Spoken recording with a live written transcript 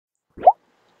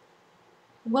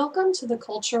Welcome to the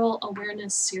Cultural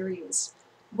Awareness Series,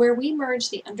 where we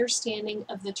merge the understanding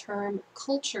of the term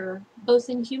culture, both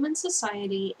in human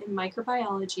society and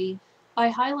microbiology,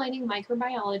 by highlighting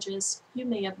microbiologists you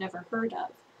may have never heard of.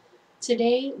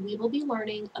 Today, we will be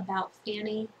learning about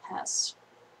Fanny Hesse.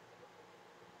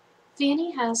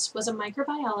 Fanny Hesse was a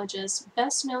microbiologist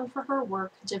best known for her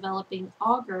work developing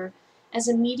agar as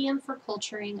a medium for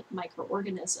culturing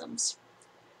microorganisms.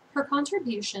 Her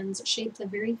contributions shaped the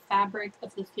very fabric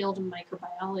of the field of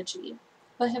microbiology,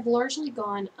 but have largely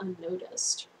gone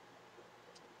unnoticed.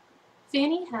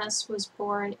 Fanny Hesse was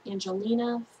born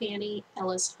Angelina Fanny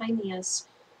Ellis Hymeas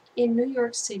in New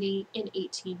York City in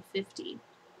 1850.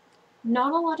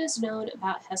 Not a lot is known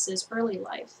about Hesse's early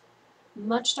life.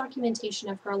 Much documentation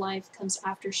of her life comes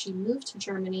after she moved to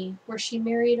Germany, where she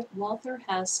married Walther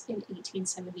Hesse in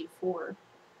 1874.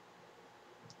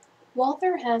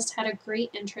 Walther Hesse had a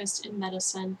great interest in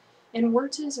medicine and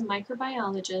worked as a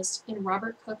microbiologist in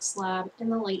Robert Koch's lab in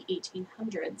the late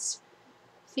 1800s.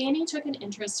 Fanny took an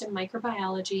interest in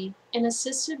microbiology and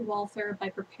assisted Walther by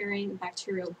preparing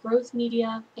bacterial growth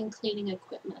media and cleaning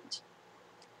equipment.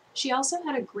 She also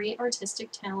had a great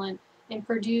artistic talent and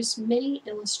produced many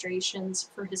illustrations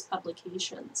for his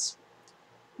publications.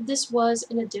 This was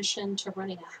in addition to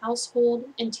running a household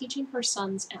and teaching her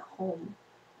sons at home.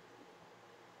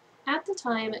 At the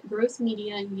time, growth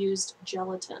media used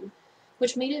gelatin,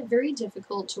 which made it very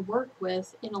difficult to work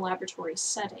with in a laboratory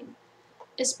setting,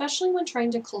 especially when trying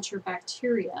to culture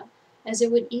bacteria, as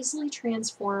it would easily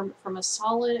transform from a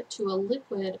solid to a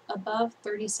liquid above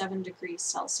 37 degrees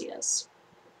Celsius.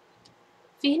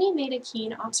 Fanny made a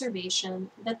keen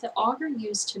observation that the agar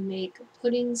used to make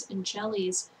puddings and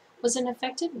jellies was an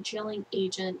effective gelling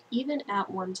agent even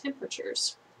at warm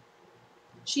temperatures.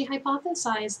 She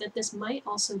hypothesized that this might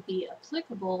also be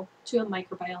applicable to a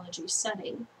microbiology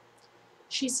setting.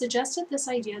 She suggested this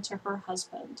idea to her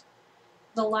husband.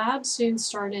 The lab soon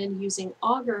started using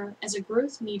agar as a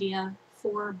growth media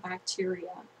for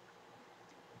bacteria.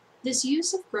 This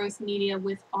use of growth media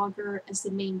with agar as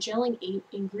the main gelling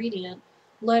ingredient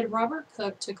led Robert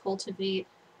Koch to cultivate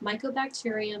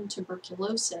Mycobacterium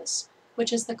tuberculosis,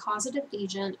 which is the causative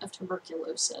agent of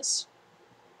tuberculosis.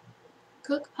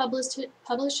 Koch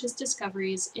published his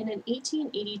discoveries in an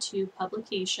 1882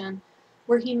 publication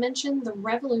where he mentioned the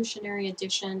revolutionary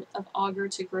addition of agar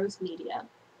to growth media.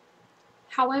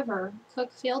 However,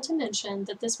 Koch failed to mention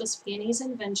that this was Fanny's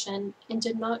invention and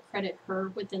did not credit her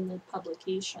within the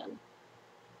publication.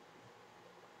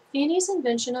 Fanny's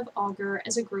invention of agar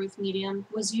as a growth medium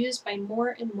was used by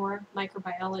more and more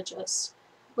microbiologists,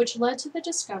 which led to the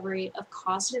discovery of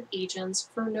causative agents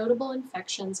for notable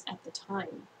infections at the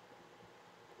time.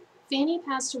 Fanny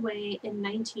passed away in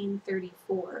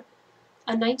 1934.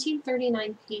 A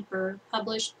 1939 paper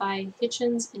published by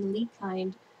Hitchens and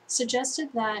Leekind suggested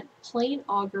that plain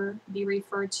agar be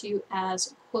referred to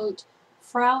as, quote,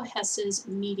 Frau Hesse's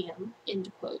medium,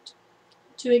 end quote,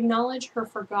 to acknowledge her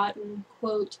forgotten,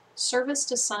 quote, service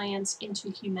to science and to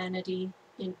humanity,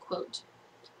 end quote.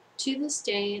 To this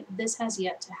day, this has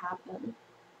yet to happen.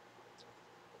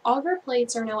 Agar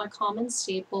plates are now a common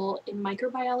staple in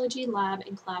microbiology lab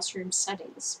and classroom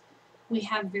settings. We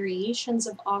have variations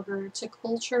of agar to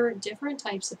culture different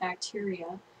types of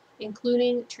bacteria,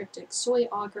 including tryptic soy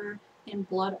agar and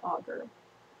blood agar.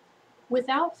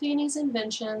 Without Fanny's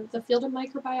invention, the field of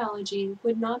microbiology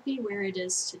would not be where it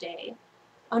is today.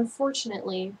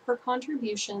 Unfortunately, her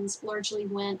contributions largely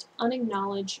went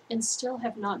unacknowledged and still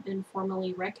have not been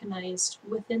formally recognized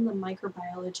within the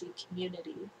microbiology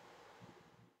community.